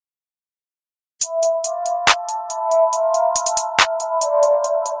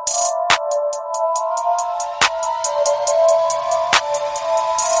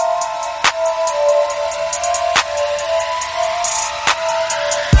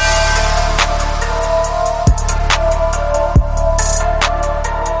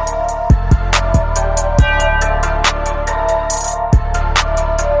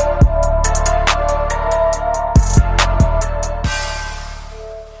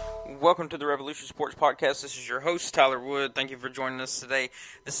welcome to the Revolution Sports Podcast. This is your host, Tyler Wood. Thank you for joining us today.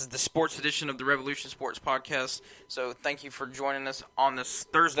 This is the sports edition of the Revolution Sports Podcast. So thank you for joining us on this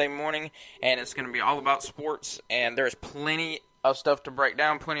Thursday morning, and it's going to be all about sports, and there's plenty of stuff to break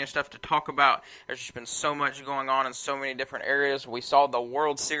down, plenty of stuff to talk about. There's just been so much going on in so many different areas. We saw the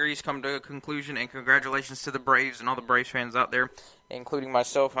World Series come to a conclusion, and congratulations to the Braves and all the Braves fans out there, including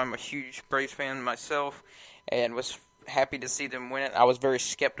myself. I'm a huge Braves fan myself, and was happy to see them win it. I was very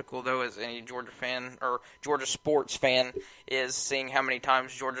skeptical, though, as any Georgia fan or Georgia sports fan is, seeing how many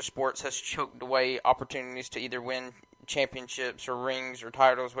times Georgia sports has choked away opportunities to either win championships or rings or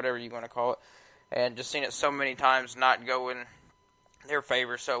titles, whatever you want to call it, and just seen it so many times not go in their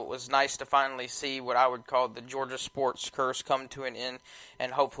favor. So it was nice to finally see what I would call the Georgia sports curse come to an end,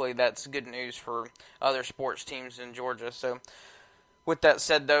 and hopefully that's good news for other sports teams in Georgia. So with that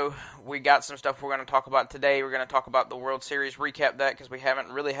said, though, we got some stuff we're going to talk about today. We're going to talk about the World Series, recap that, because we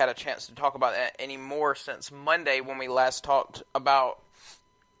haven't really had a chance to talk about that anymore since Monday when we last talked about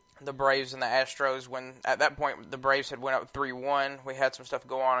the Braves and the Astros, when at that point the Braves had went up 3-1. We had some stuff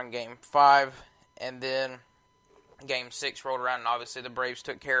go on in Game 5, and then Game 6 rolled around, and obviously the Braves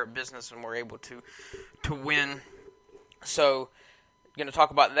took care of business and were able to win. So going to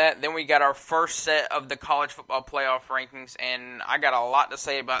talk about that. Then we got our first set of the college football playoff rankings, and I got a lot to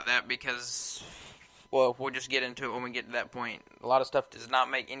say about that because, well, we'll just get into it when we get to that point. A lot of stuff does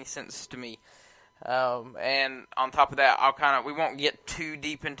not make any sense to me. And on top of that, we won't get too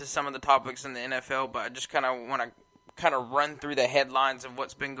deep into some of the topics in the NFL, but I just kind of want to run through the headlines of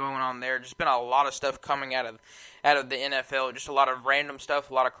what's been going on there. Just been a lot of stuff coming out of the NFL, just a lot of random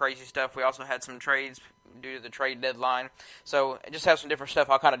stuff, a lot of crazy stuff. We also had some trades due to the trade deadline. So I just have some different stuff.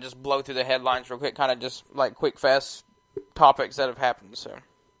 I'll kind of just blow through the headlines real quick, kind of just like quick, fast topics that have happened. So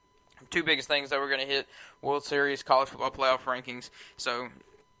two biggest things that we're going to hit: World Series, college football playoff rankings. So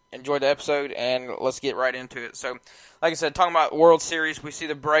enjoy the episode, and let's get right into it. So, like I said, talking about World Series, we see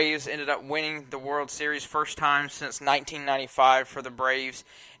the Braves ended up winning the World Series first time since 1995 for the Braves,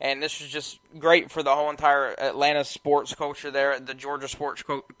 and this was just great for the whole entire Atlanta sports culture there, the Georgia sports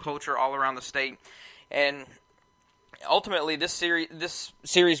culture all around the state. And ultimately, this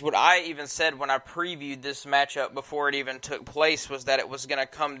series, what I even said when I previewed this matchup before it even took place, was that it was going to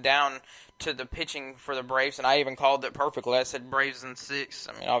come down to the pitching for the Braves, and I even called it perfectly. I said Braves in 6.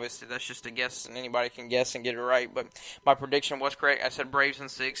 I mean, obviously, that's just a guess, and anybody can guess and get it right, but my prediction was correct. I said Braves in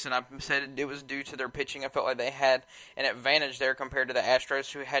 6, and I said it was due to their pitching. I felt like they had an advantage there compared to the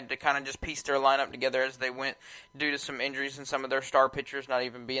Astros, who had to kind of just piece their lineup together as they went due to some injuries and some of their star pitchers not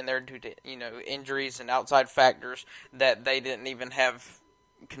even being there due to, injuries and outside factors that they didn't even have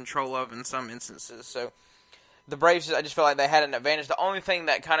control of in some instances. So the Braves, I just felt like they had an advantage. The only thing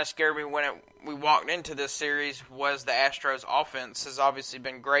that kind of scared me when we walked into this series was the Astros' offense has obviously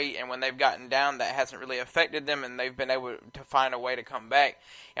been great, and when they've gotten down, that hasn't really affected them, and they've been able to find a way to come back.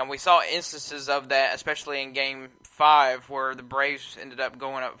 And we saw instances of that, especially in Game 5, where the Braves ended up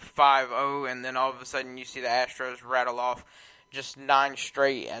going up 5-0, and then all of a sudden you see the Astros rattle off just 9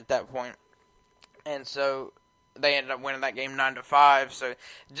 straight at that point. And so they ended up winning that game 9-5, so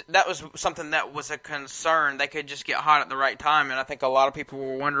that was something that was a concern. They could just get hot at the right time, and I think a lot of people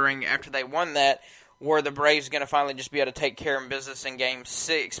were wondering after they won that, were the Braves going to finally just be able to take care of business in Game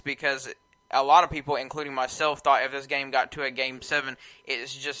 6, because a lot of people, including myself, thought if this game got to a Game 7,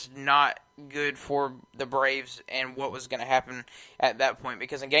 it's just not good for the Braves and what was going to happen at that point.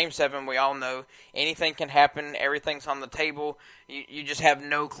 Because in Game 7, we all know anything can happen, everything's on the table, you just have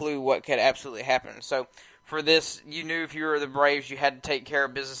no clue what could absolutely happen. So for this, you knew if you were the Braves, you had to take care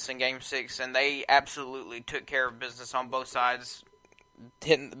of business in Game 6, and they absolutely took care of business on both sides.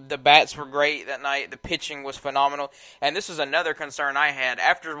 The bats were great that night. The pitching was phenomenal. And this was another concern I had.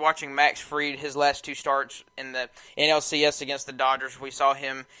 After watching Max Fried, his last 2 starts in the NLCS against the Dodgers, we saw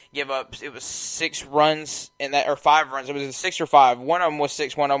him give up, it was 6 runs in that, or 5 runs. It was 6 or 5. One of them was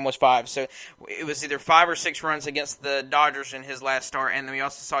 6, one of them was 5. So it was either 5 or 6 runs against the Dodgers in his last start. And then we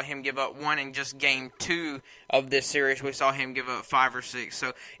also saw him give up 1 in just Game 2 of this series. We saw him give up 5 or 6.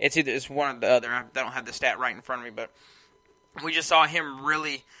 So it's one or the other. I don't have the stat right in front of me, but we just saw him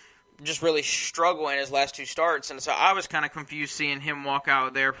really struggle in his last 2 starts, and so I was kind of confused seeing him walk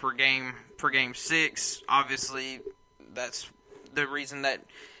out there for game 6. Obviously, that's the reason that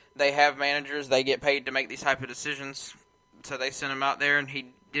they have managers. They get paid to make these type of decisions, so they sent him out there, and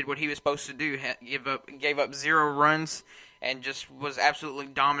he did what he was supposed to do. Gave up 0 runs and just was absolutely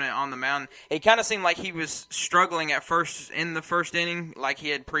dominant on the mound. It kind of seemed like he was struggling at first in the first inning, like he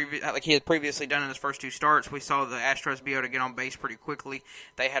had previously done in his first 2 starts. We saw the Astros be able to get on base pretty quickly.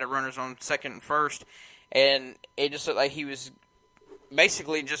 They had runners on second and first, and it just looked like he was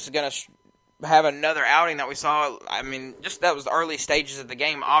basically just going to have another outing that we saw. I mean, just that was the early stages of the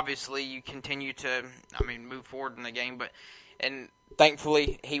game. Obviously, you continue to, move forward in the game, and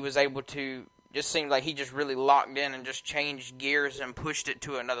thankfully he was able to. Just seemed like he just really locked in and just changed gears and pushed it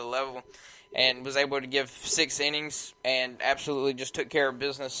to another level, and was able to give 6 innings and absolutely just took care of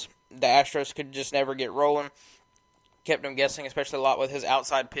business. The Astros could just never get rolling, kept them guessing, especially a lot with his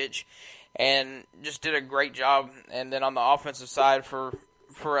outside pitch, and just did a great job. And then on the offensive side for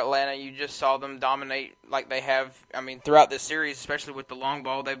Atlanta, you just saw them dominate like they have. Throughout this series, especially with the long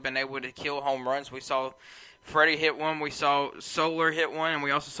ball, they've been able to kill home runs. We saw Freddie hit one, we saw Soler hit one, and we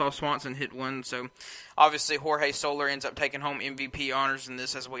also saw Swanson hit one. So, obviously, Jorge Soler ends up taking home MVP honors in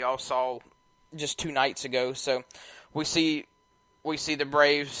this, as we all saw just 2 nights ago. So, we see the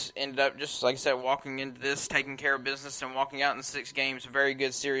Braves ended up, just like I said, walking into this, taking care of business, and walking out in 6 games. Very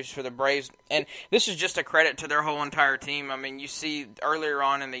good series for the Braves. And this is just a credit to their whole entire team. You see earlier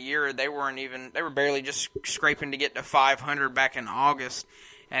on in the year, they were barely just scraping to get to 500 back in August.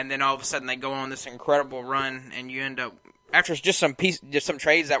 And then all of a sudden they go on this incredible run, and you end up, after just some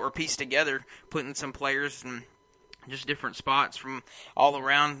trades that were pieced together, putting some players in just different spots from all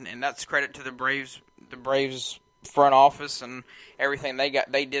around, and that's credit to the Braves front office and everything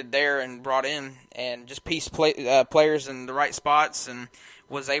they did there and brought in, and just pieced players in the right spots, and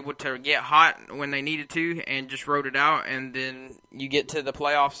was able to get hot when they needed to and just rode it out. And then you get to the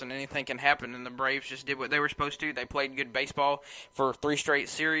playoffs and anything can happen, and the Braves just did what they were supposed to. They played good baseball for 3 straight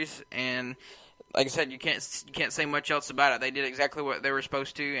series, and like I said, you can't say much else about it. They did exactly what they were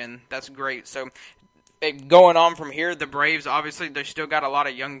supposed to, and that's great. So going on from here, the Braves, obviously, they still got a lot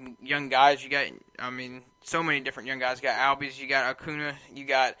of young guys. You got, so many different young guys. You got Albies, you got Acuna, you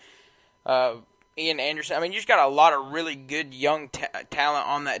got Ian Anderson. You just got a lot of really good young talent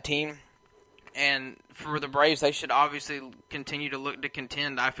on that team. And for the Braves, they should obviously continue to look to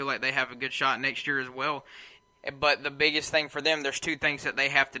contend. I feel like they have a good shot next year as well. But the biggest thing for them, there's 2 things that they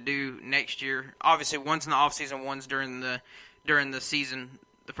have to do next year. Obviously, one's in the offseason, one's during the season.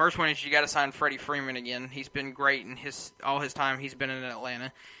 The first one is you got to sign Freddie Freeman again. He's been great in all his time he's been in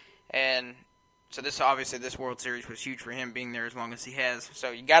Atlanta. And so this World Series was huge for him, being there as long as he has.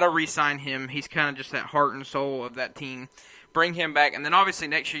 So you got to re-sign him. He's kind of just that heart and soul of that team. Bring him back. And then obviously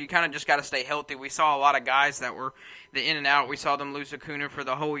next year you kind of just got to stay healthy. We saw a lot of guys that were the in and out. We saw them lose Acuna for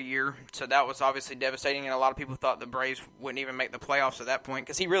the whole year. So that was obviously devastating. And a lot of people thought the Braves wouldn't even make the playoffs at that point,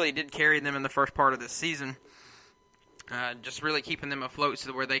 because he really did carry them in the first part of this season. Just really keeping them afloat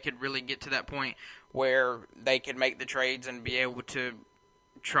so where they could really get to that point where they could make the trades and be able to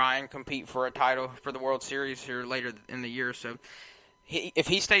try and compete for a title for the World Series here later in the year. So if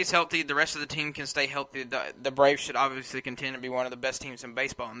he stays healthy, the rest of the team can stay healthy. The Braves should obviously contend to be one of the best teams in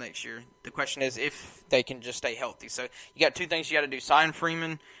baseball next year. The question is if they can just stay healthy. So you got 2 things you got to do. Sign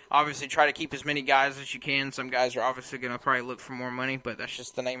Freeman. Obviously try to keep as many guys as you can. Some guys are obviously going to probably look for more money, but that's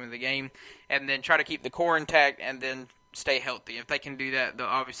just the name of the game. And then try to keep the core intact and then stay healthy. If they can do that, they'll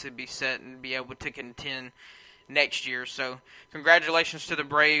obviously be set and be able to contend next year. So congratulations to the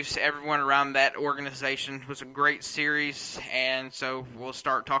Braves, everyone around that organization. It was a great series, and so we'll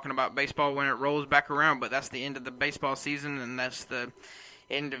start talking about baseball when it rolls back around. But that's the end of the baseball season, and that's the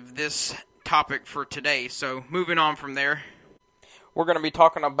end of this topic for today. So moving on from there, we're going to be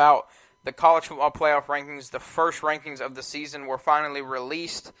talking about the college football playoff rankings. The first rankings of the season were finally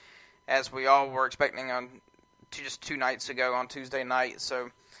released, as we all were expecting on just 2 nights ago on Tuesday night.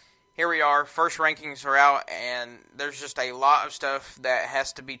 So here we are. First rankings are out, and there's just a lot of stuff that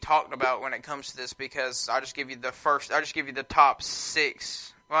has to be talked about when it comes to this, because I'll just give you the top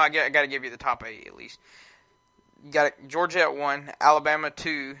 6. Well, I got to give you the top 8 at least. You got Georgia at 1, Alabama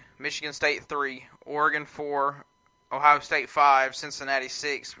 2, Michigan State 3, Oregon 4, Ohio State 5, Cincinnati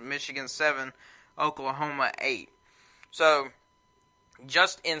 6, Michigan 7, Oklahoma 8. So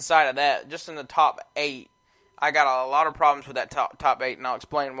just inside of that, just in the top 8, I got a lot of problems with that top 8, and I'll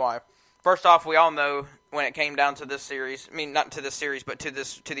explain why. First off, we all know when it came down to this series, not to this series, but to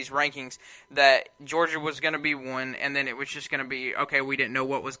these rankings, that Georgia was going to be 1, and then it was just going to be, okay, we didn't know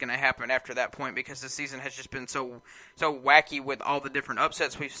what was going to happen after that point, because the season has just been so wacky with all the different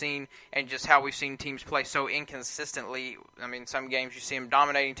upsets we've seen and just how we've seen teams play so inconsistently. Some games you see them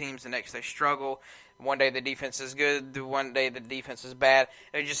dominating teams, the next they struggle. One day the defense is good, one day the defense is bad.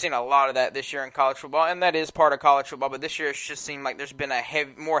 We've just seen a lot of that this year in college football, and that is part of college football. But this year it's just seemed like there's been a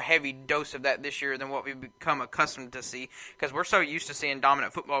more heavy dose of that this year than what we've become accustomed to see, because we're so used to seeing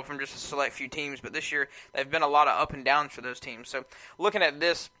dominant football from just a select few teams. But this year they've been a lot of up and downs for those teams. So looking at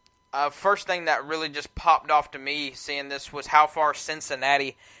this, first thing that really just popped off to me seeing this was how far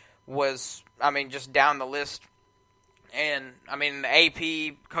Cincinnati was, just down the list. And, I mean, the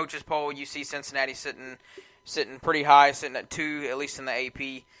AP coaches poll, you see Cincinnati sitting pretty high, sitting at 2, at least in the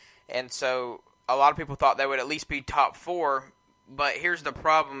AP. And so a lot of people thought they would at least be top 4. But here's the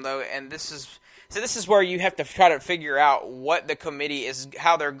problem, though, and this is where you have to try to figure out what the committee is,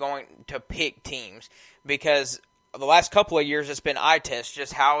 how they're going to pick teams. Because the last couple of years, it's been eye test.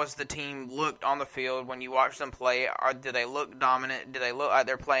 Just how has the team looked on the field when you watch them play? Do they look dominant? Do they look like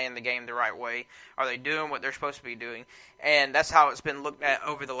they're playing the game the right way? Are they doing what they're supposed to be doing? And that's how it's been looked at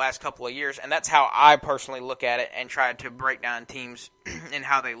over the last couple of years. And that's how I personally look at it and try to break down teams and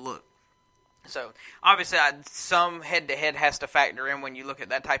how they look. So, obviously, some head-to-head has to factor in when you look at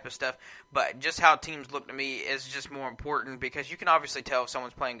that type of stuff, but just how teams look to me is just more important because you can obviously tell if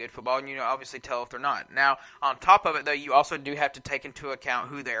someone's playing good football, and you can obviously tell if they're not. Now, on top of it, though, you also do have to take into account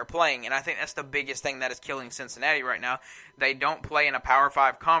who they are playing, and I think that's the biggest thing that is killing Cincinnati right now. They don't play in a Power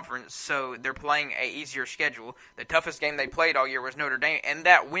 5 conference, so they're playing an easier schedule. The toughest game they played all year was Notre Dame, and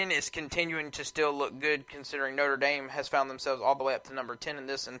that win is continuing to still look good considering Notre Dame has found themselves all the way up to number 10 in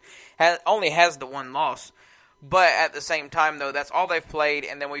this and only has the one loss. But at the same time, though, that's all they've played,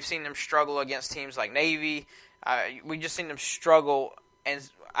 and then we've seen them struggle against teams like Navy. We just seen them struggle, and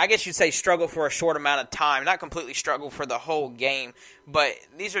I guess you'd say struggle for a short amount of time, not completely struggle for the whole game. But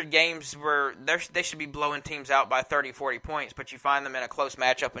these are games where they should be blowing teams out by 30, 40 points, but you find them in a close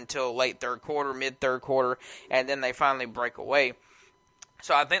matchup until late third quarter, mid-third quarter, and then they finally break away.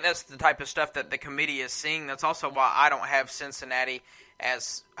 So I think that's the type of stuff that the committee is seeing. That's also why I don't have Cincinnati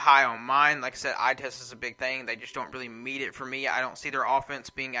as high on mine. Like I said, eye test is a big thing. They just don't really meet it for me. I don't see their offense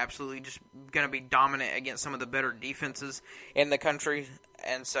being absolutely just going to be dominant against some of the better defenses in the country.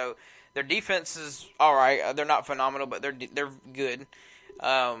 And so their defense is all right. They're not phenomenal, but they're good.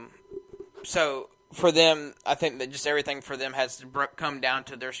 So for them, I think that just everything for them has come down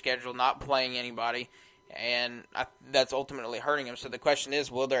to their schedule, not playing anybody. And that's ultimately hurting them. So the question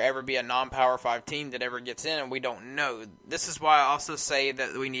is, will there ever be a non-Power 5 team that ever gets in? And we don't know. This is why I also say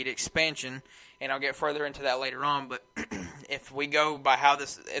that we need expansion, and I'll get further into that later on. But if we go by how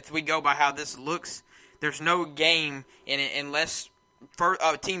this looks, there's no game in it unless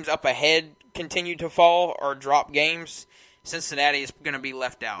teams up ahead continue to fall or drop games. Cincinnati is going to be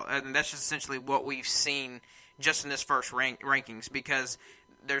left out, and that's just essentially what we've seen just in this first rankings because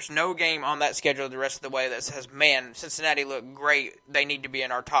there's no game on that schedule the rest of the way that says, man, Cincinnati look great. They need to be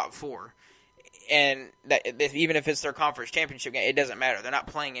in our top 4. And even if it's their conference championship game, it doesn't matter. They're not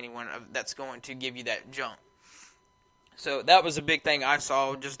playing anyone that's going to give you that jump. So that was a big thing I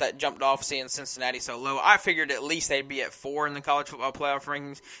saw, just that jumped off seeing Cincinnati so low. I figured at least they'd be at 4 in the college football playoff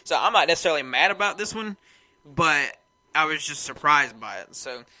rankings. So I'm not necessarily mad about this one, but I was just surprised by it.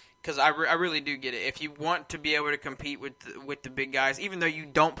 So because I really do get it. If you want to be able to compete with the big guys, even though you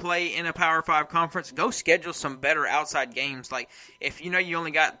don't play in a Power 5 conference, go schedule some better outside games. Like, if you know you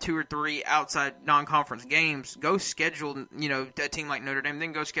only got 2 or 3 outside non-conference games, go schedule, a team like Notre Dame.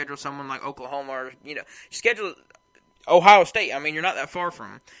 Then go schedule someone like Oklahoma or, schedule Ohio State. I mean, you're not that far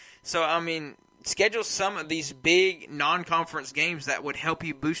from them. So, I mean, schedule some of these big non-conference games that would help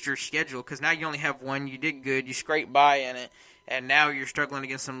you boost your schedule because now you only have one. You did good. You scraped by in it. And now you're struggling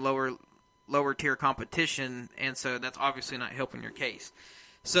against some lower tier competition, and so that's obviously not helping your case.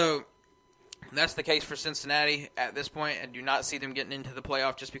 So that's the case for Cincinnati at this point. I do not see them getting into the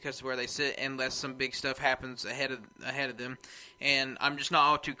playoff just because of where they sit, unless some big stuff happens ahead of them. And I'm just not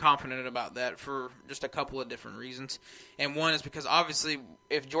all too confident about that for just a couple of different reasons. And one is because obviously,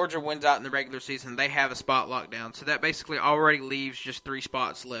 if Georgia wins out in the regular season, they have a spot locked down. So that basically already leaves just 3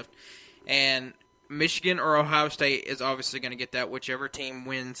 spots left, and Michigan or Ohio State is obviously going to get that, whichever team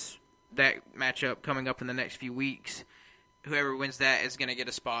wins that matchup coming up in the next few weeks. Whoever wins that is going to get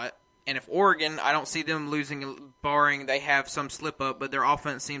a spot. And if Oregon, I don't see them losing, barring they have some slip-up, but their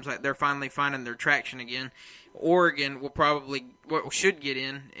offense seems like they're finally finding their traction again. Oregon should get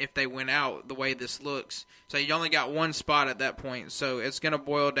in if they win out the way this looks. So you only got 1 spot at that point. So it's going to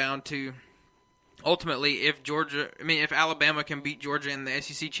boil down to, ultimately, if Alabama can beat Georgia in the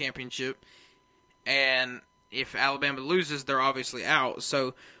SEC championship, and if Alabama loses, they're obviously out.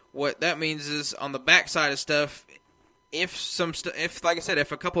 So what that means is on the backside of stuff, if like I said,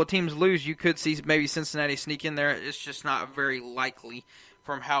 if a couple of teams lose, you could see maybe Cincinnati sneak in there. It's just not very likely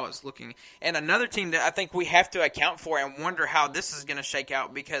from how it's looking. And another team that I think we have to account for and wonder how this is going to shake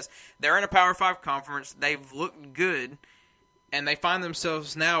out because they're in a Power 5 conference. They've looked good. And they find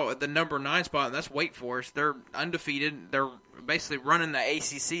themselves now at the number 9 spot, and that's Wake Forest. They're undefeated. They're basically running the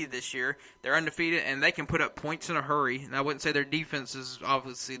ACC this year. They're undefeated, and they can put up points in a hurry. And I wouldn't say their defense is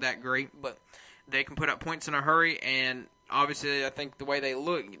obviously that great, but they can put up points in a hurry. And obviously, I think the way they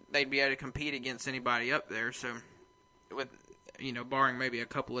look, they'd be able to compete against anybody up there. So with barring maybe a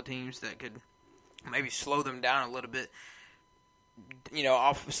couple of teams that could maybe slow them down a little bit.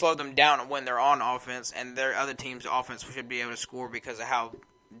 Slow them down when they're on offense, and their other team's offense should be able to score because of how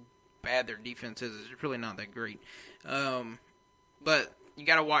bad their defense is. It's really not that great. But you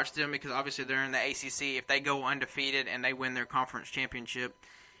got to watch them because obviously they're in the ACC. If they go undefeated and they win their conference championship,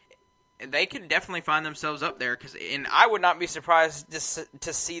 they could definitely find themselves up there. And I would not be surprised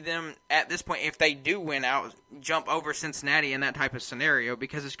to see them at this point, if they do win out, jump over Cincinnati in that type of scenario,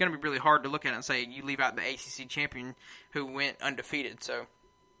 because it's going to be really hard to look at it and say you leave out the ACC champion who went undefeated. So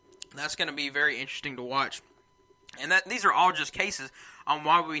that's going to be very interesting to watch. And these are all just cases on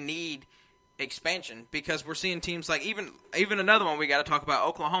why we need expansion, because we're seeing teams like even another one we got to talk about,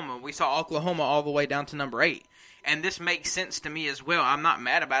 Oklahoma. We saw Oklahoma all the way down to number 8. And this makes sense to me as well. I'm not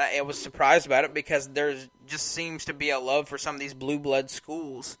mad about it. I was surprised about it because there just seems to be a love for some of these blue blood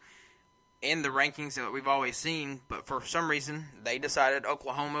schools in the rankings that we've always seen. But for some reason, they decided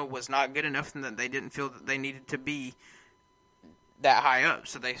Oklahoma was not good enough and that they didn't feel that they needed to be that high up.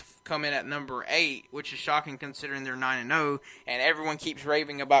 So they come in at number 8, which is shocking considering they're 9-0. And everyone keeps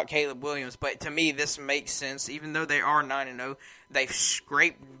raving about Caleb Williams. But to me, this makes sense. Even though they are 9-0, they've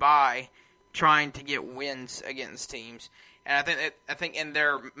scraped by trying to get wins against teams. And I think in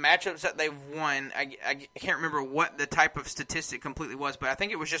their matchups that they've won, I can't remember what the type of statistic completely was, but I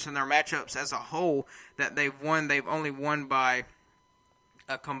think it was just in their matchups as a whole that they've won. They've only won by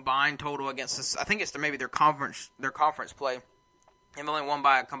a combined total against this. I think it's maybe their conference play. They've only won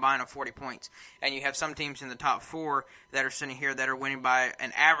by a combined of 40 points. And you have some teams in the top 4 that are sitting here that are winning by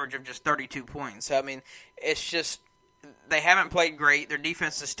an average of just 32 points. So, I mean, it's just, they haven't played great. Their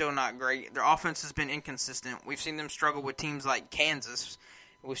defense is still not great. Their offense has been inconsistent. We've seen them struggle with teams like Kansas.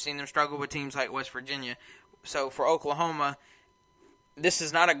 We've seen them struggle with teams like West Virginia. So for Oklahoma, this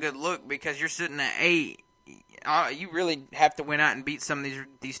is not a good look because you're sitting at 8. You really have to win out and beat some of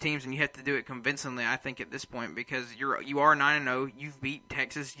these teams, and you have to do it convincingly, I think, at this point, because you are 9-0. You've beat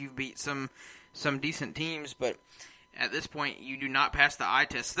Texas. You've beat some decent teams, but at this point, you do not pass the eye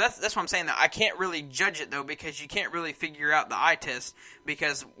test. So that's what I'm saying. That I can't really judge it, though, because you can't really figure out the eye test,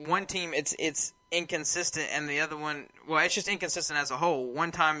 because one team, it's inconsistent, and the other one, well, it's just inconsistent as a whole. One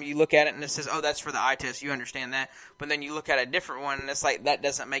time you look at it, and it says, oh, that's for the eye test. You understand that. But then you look at a different one, and it's like, that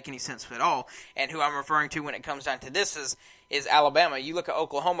doesn't make any sense at all. And who I'm referring to when it comes down to this is Alabama. You look at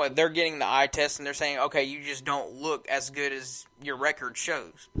Oklahoma, they're getting the eye test, and they're saying, okay, you just don't look as good as your record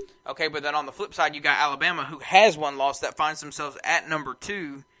shows. Okay, but then on the flip side, you got Alabama, who has one loss that finds themselves at number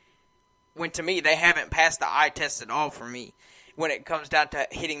 2, when to me, they haven't passed the eye test at all for me when it comes down to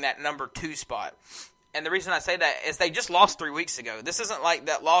hitting that number 2 spot. And the reason I say that is they just lost 3 weeks ago. This isn't like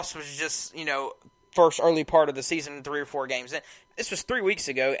that loss was just, first early part of the season, 3 or 4 games. This was 3 weeks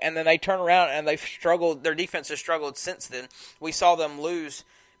ago, and then they turn around and they've struggled. Their defense has struggled since then. We saw them lose.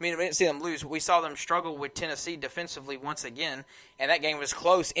 I mean, we didn't see them lose. We saw them struggle with Tennessee defensively once again, and that game was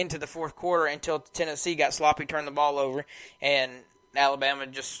close into the fourth quarter until Tennessee got sloppy, turned the ball over, and Alabama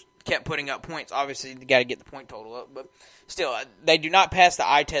just kept putting up points. Obviously, you got to get the point total up, but still, they do not pass the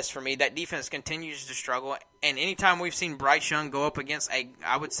eye test for me. That defense continues to struggle, and anytime we've seen Bryce Young go up against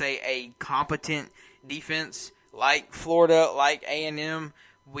I would say a competent defense like Florida, like A&M,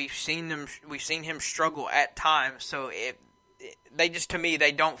 we've seen him struggle at times. So they just, to me,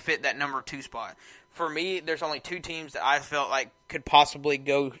 they don't fit that number 2 spot. For me, there's only 2 teams that I felt like could possibly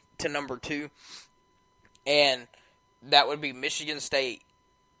go to number 2, and that would be Michigan State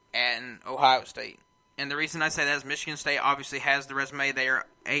and Ohio State. And the reason I say that is Michigan State obviously has the resume. They are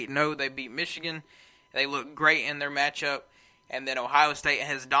 8-0. They beat Michigan. They look great in their matchup. And then Ohio State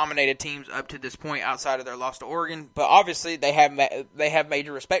has dominated teams up to this point outside of their loss to Oregon. But obviously they have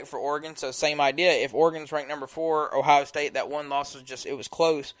major respect for Oregon. So same idea. If Oregon's ranked number 4, Ohio State, that one loss was just, it was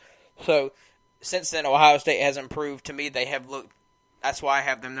close. So since then, Ohio State has improved. To me, they have looked. That's why I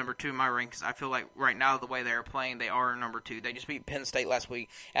have them number 2 in my rankings. I feel like right now, the way they are playing, they are number 2. They just beat Penn State last week.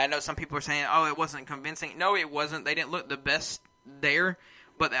 And I know some people are saying, oh, it wasn't convincing. No, it wasn't. They didn't look the best there,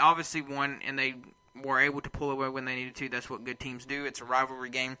 but they obviously won, and they were able to pull away when they needed to. That's what good teams do. It's a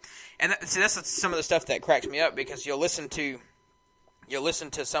rivalry game. And that's some of the stuff that cracks me up, because you'll listen to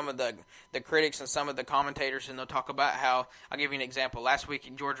some of the critics and some of the commentators, and they'll talk about how, I'll give you an example. Last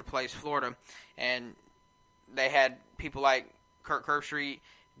week, Georgia plays Florida, and they had people like Kirk Herbstreit,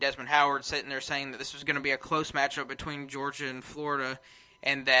 Desmond Howard sitting there saying that this was going to be a close matchup between Georgia and Florida,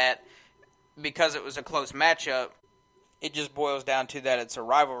 and that because it was a close matchup, it just boils down to that it's a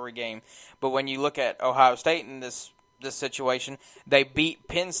rivalry game. But when you look at Ohio State in this this situation. They beat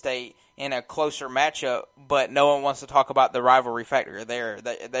Penn State in a closer matchup, but no one wants to talk about the rivalry factor there.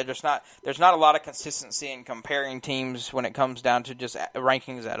 There's not a lot of consistency in comparing teams when it comes down to just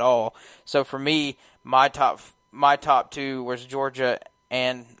rankings at all. So for me, my top two was Georgia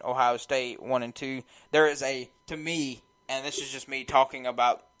and Ohio State, 1 and 2. There is to me, and this is just me talking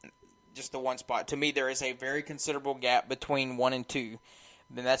about just the one spot, to me there is a very considerable gap between 1 and 2.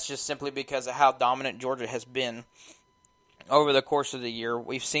 And that's just simply because of how dominant Georgia has been over the course of the year.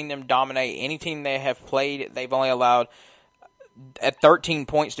 We've seen them dominate any team they have played. They've only allowed at 13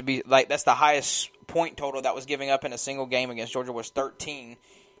 points to be, like, that's the highest point total that was giving up in a single game against Georgia was 13.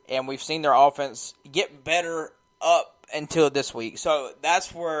 And we've seen their offense get better up until this week. So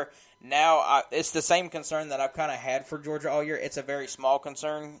that's where now it's the same concern that I've kind of had for Georgia all year. It's a very small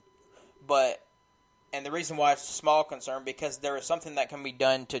concern, and the reason why it's a small concern, because there is something that can be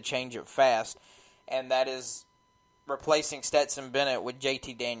done to change it fast, and that is replacing Stetson Bennett with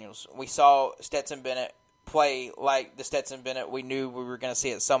JT Daniels. We saw Stetson Bennett play like the Stetson Bennett we knew we were going to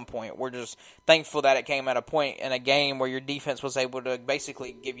see at some point. We're just thankful that it came at a point in a game where your defense was able to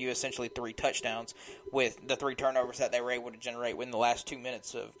basically give you essentially 3 touchdowns with the 3 turnovers that they were able to generate within the last 2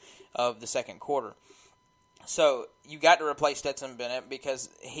 minutes of the second quarter. So you got to replace Stetson Bennett because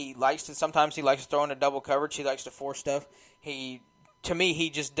sometimes he likes to throw in a double coverage. He likes to force stuff. To me, he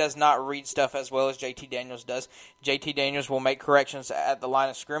just does not read stuff as well as JT Daniels does. JT Daniels will make corrections at the line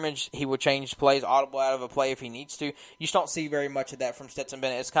of scrimmage. He will change plays, audible out of a play if he needs to. You just don't see very much of that from Stetson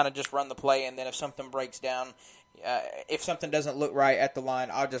Bennett. It's kind of just run the play, and then if something breaks down, if something doesn't look right at the line,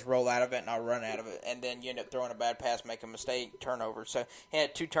 I'll just roll out of it and I'll run out of it. And then you end up throwing a bad pass, make a mistake, turnover. So he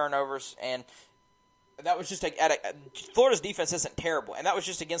had 2 turnovers, and that was just Florida's defense isn't terrible, and that was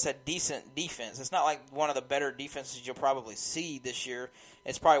just against a decent defense. It's not like one of the better defenses you'll probably see this year.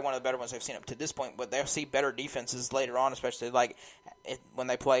 It's probably one of the better ones I've seen up to this point, but they'll see better defenses later on, especially when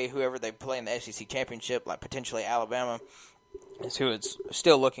they play whoever they play in the SEC championship, like potentially Alabama is who it's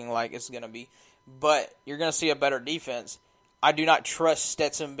still looking like it's going to be. But you're going to see a better defense. I do not trust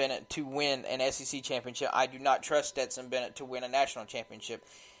Stetson Bennett to win an SEC championship. I do not trust Stetson Bennett to win a national championship.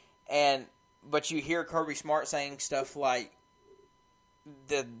 But you hear Kirby Smart saying stuff like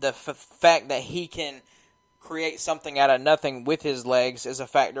the fact that he can create something out of nothing with his legs is a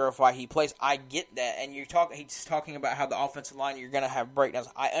factor of why he plays. I get that, and he's talking about how the offensive line, you're going to have breakdowns.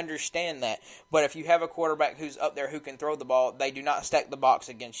 I understand that, but if you have a quarterback who's up there who can throw the ball, they do not stack the box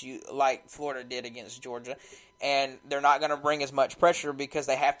against you like Florida did against Georgia, and they're not going to bring as much pressure because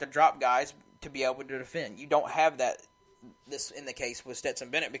they have to drop guys to be able to defend. You don't have that. This in the case with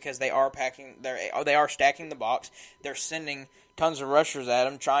Stetson Bennett because they are stacking the box. They're sending tons of rushers at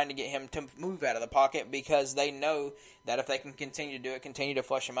him, trying to get him to move out of the pocket because they know that if they can continue to do it, continue to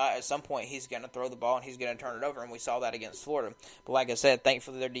flush him out, at some point he's going to throw the ball and he's going to turn it over, and we saw that against Florida. But like I said,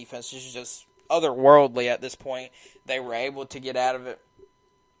 thankfully their defense is just otherworldly at this point. They were able to get out of it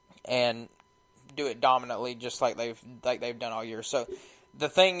and do it dominantly just like they've done all year. So the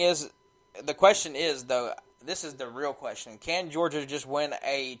question is though, this is the real question. Can Georgia just win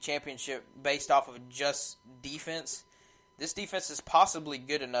a championship based off of just defense? This defense is possibly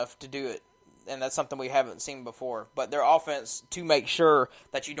good enough to do it, and that's something we haven't seen before. But their offense, to make sure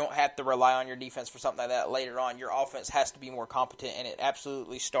that you don't have to rely on your defense for something like that later on, your offense has to be more competent, and it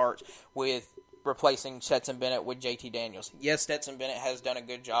absolutely starts with replacing Stetson Bennett with JT Daniels. Yes, Stetson Bennett has done a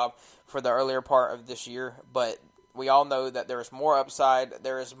good job for the earlier part of this year, but we all know that there is more upside,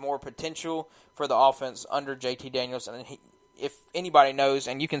 there is more potential for the offense under JT Daniels, and if anybody knows,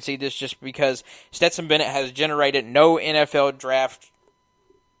 and you can see this just because Stetson Bennett has generated no NFL draft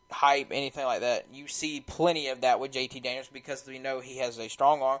hype, anything like that. You see plenty of that with JT Daniels because we know he has a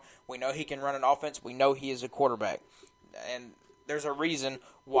strong arm, we know he can run an offense, we know he is a quarterback, and there's a reason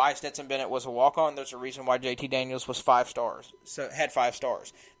why Stetson Bennett was a walk-on. There's a reason why JT Daniels was 5 stars. So had 5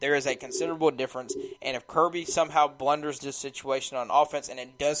 stars. There is a considerable difference. And if Kirby somehow blunders this situation on offense, and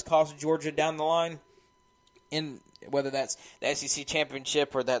it does cost Georgia down the line, in whether that's the SEC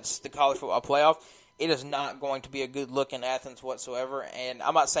championship or that's the college football playoff, it is not going to be a good look in Athens whatsoever. And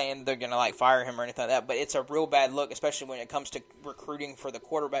I'm not saying they're going to fire him or anything like that, but it's a real bad look, especially when it comes to recruiting for the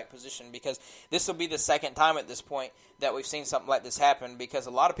quarterback position, because this will be the second time at this point that we've seen something like this happen, because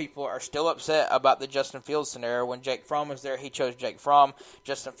a lot of people are still upset about the Justin Fields scenario. When Jake Fromm was there, he chose Jake Fromm.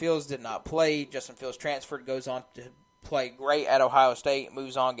 Justin Fields did not play. Justin Fields transferred, goes on to play great at Ohio State,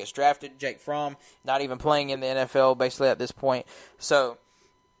 moves on, gets drafted. Jake Fromm not even playing in the NFL basically at this point. So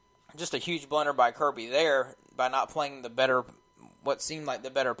just a huge blunder by Kirby there by not playing what seemed like the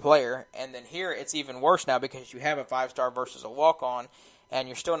better player. And then here it's even worse now because you have a 5-star versus a walk-on, and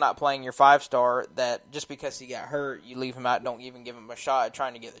you're still not playing your 5-star, that just because he got hurt, you leave him out, don't even give him a shot at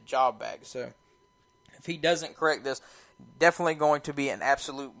trying to get the job back. So if he doesn't correct this, definitely going to be an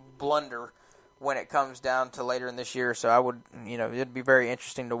absolute blunder when it comes down to later in this year. So I would, it'd be very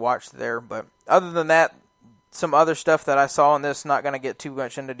interesting to watch there. But other than that, some other stuff that I saw in this, not going to get too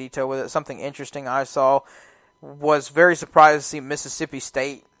much into detail with it. Something interesting I saw, was very surprised to see Mississippi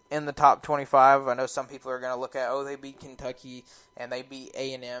State in the top 25. I know some people are going to look at, they beat Kentucky and they beat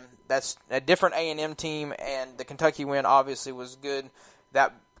A&M. That's a different A&M team, and the Kentucky win obviously was good.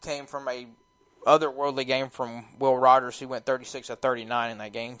 That came from a otherworldly game from Will Rogers, who went 36-39 in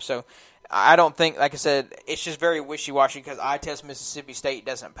that game. So I don't think, like I said, it's just very wishy-washy because eye test Mississippi State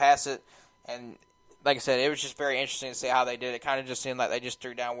doesn't pass it. And like I said, it was just very interesting to see how they did it. It kind of just seemed like they just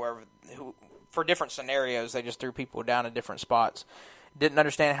threw down for different scenarios, they just threw people down in different spots. Didn't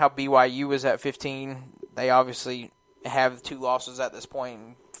understand how BYU was at 15. They obviously have 2 losses at this point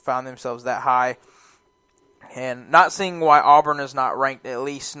and found themselves that high. And not seeing why Auburn is not ranked at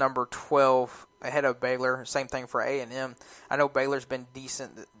least number 12 ahead of Baylor. Same thing for A&M. I know Baylor's been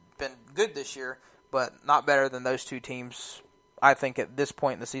decent, been good this year, but not better than those 2 teams, I think, at this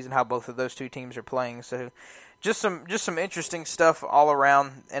point in the season, how both of those 2 teams are playing. So just some interesting stuff all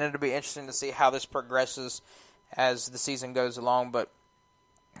around, and it'll be interesting to see how this progresses as the season goes along. But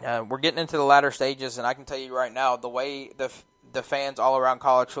we're getting into the latter stages, and I can tell you right now, the way the fans all around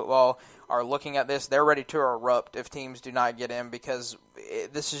college football are looking at this, they're ready to erupt if teams do not get in, because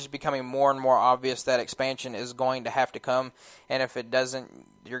this is becoming more and more obvious that expansion is going to have to come, and if it doesn't,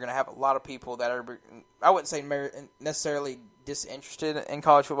 you're going to have a lot of people that are, I wouldn't say necessarily disinterested in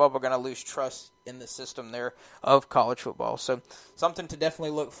college football, but going to lose trust in the system there of college football. So something to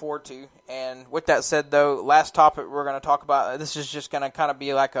definitely look forward to. And with that said, though, last topic we're going to talk about, this is just going to kind of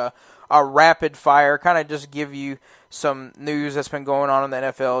be like a rapid fire, kind of just give you some news that's been going on in the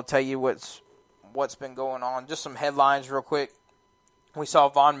NFL, tell you what's been going on. Just some headlines real quick. We saw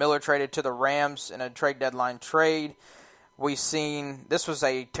Von Miller traded to the Rams in a trade deadline trade. We've seen, this was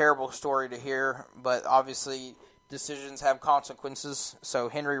a terrible story to hear, but obviously decisions have consequences. So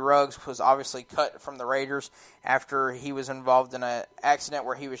Henry Ruggs was obviously cut from the Raiders after he was involved in an accident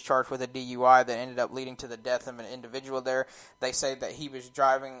where he was charged with a DUI that ended up leading to the death of an individual there. They say that he was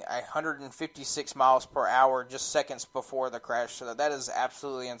driving 156 miles per hour just seconds before the crash. So that is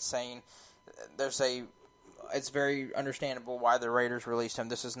absolutely insane. It's very understandable why the Raiders released him.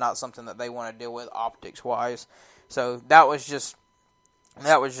 This is not something that they want to deal with optics-wise. So that was just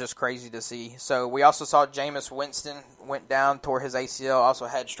crazy to see. So we also saw Jameis Winston went down, tore his ACL, also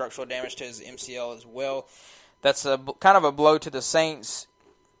had structural damage to his MCL as well. That's kind of a blow to the Saints,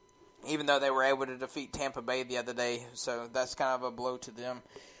 even though they were able to defeat Tampa Bay the other day. So that's kind of a blow to them.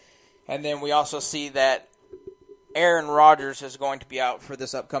 And then we also see that Aaron Rodgers is going to be out for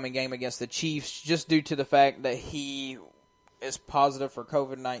this upcoming game against the Chiefs, just due to the fact that he is positive for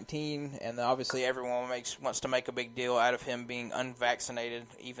COVID-19, and obviously everyone wants to make a big deal out of him being unvaccinated,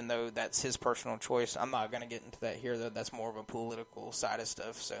 even though that's his personal choice. I'm not going to get into that here, though. That's more of a political side of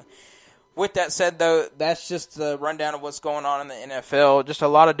stuff. So, with that said, though, that's just the rundown of what's going on in the NFL. Just a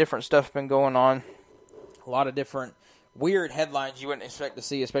lot of different stuff been going on. A lot of different weird headlines you wouldn't expect to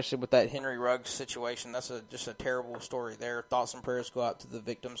see, especially with that Henry Ruggs situation. That's just a terrible story there. Thoughts and prayers go out to the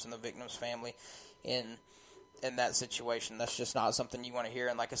victims and the victim's family in that situation. That's just not something you want to hear.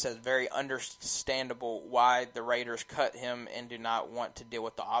 And like I said, it's very understandable why the Raiders cut him and do not want to deal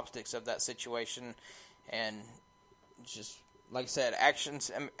with the optics of that situation. And just, like I said,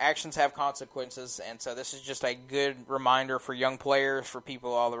 actions have consequences. And so this is just a good reminder for young players, for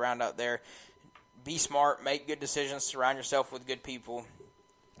people all around out there. Be smart, make good decisions, surround yourself with good people,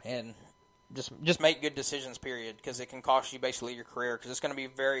 and just make good decisions, period, because it can cost you basically your career, because it's going to be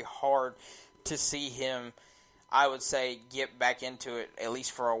very hard to see him, I would say, get back into it, at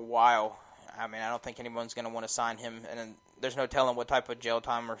least for a while. I mean, I don't think anyone's going to want to sign him, and there's no telling what type of jail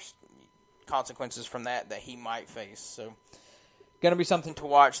time or consequences from that he might face. So, going to be something to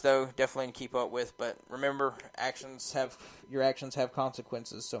watch, though, definitely to keep up with. But remember, your actions have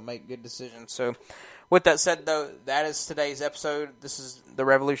consequences, so make good decisions. So, with that said, though, that is today's episode. This is the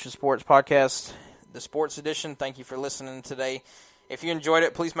Revolution Sports Podcast, the Sports Edition. Thank you for listening today. If you enjoyed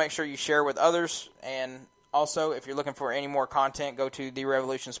it, please make sure you share with others. And also, if you're looking for any more content, go to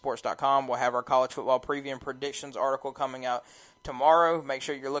TheRevolutionSports.com. We'll have our college football preview and predictions article coming out tomorrow. Make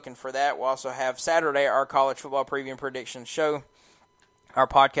sure you're looking for that. We'll also have Saturday our college football preview and predictions show, our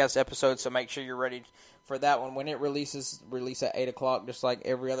podcast episode, so make sure you're ready for that one. When it release at 8 o'clock, just like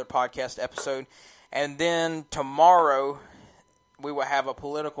every other podcast episode. And then tomorrow, we will have a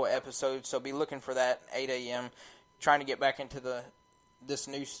political episode, so be looking for that, 8 a.m., trying to get back into the this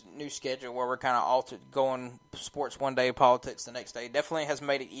new schedule where we're kind of going sports one day, politics the next day, definitely has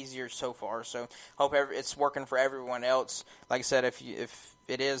made it easier so far. So hope it's working for everyone else. Like I said, if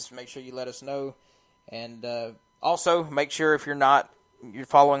it is, make sure you let us know. And also make sure if you're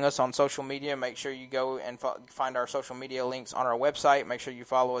following us on social media, make sure you go and find our social media links on our website. Make sure you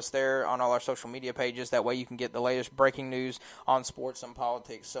follow us there on all our social media pages. That way you can get the latest breaking news on sports and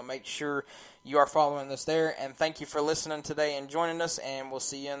politics. So make sure you are following us there. And thank you for listening today and joining us, and we'll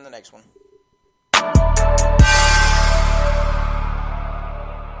see you in the next one.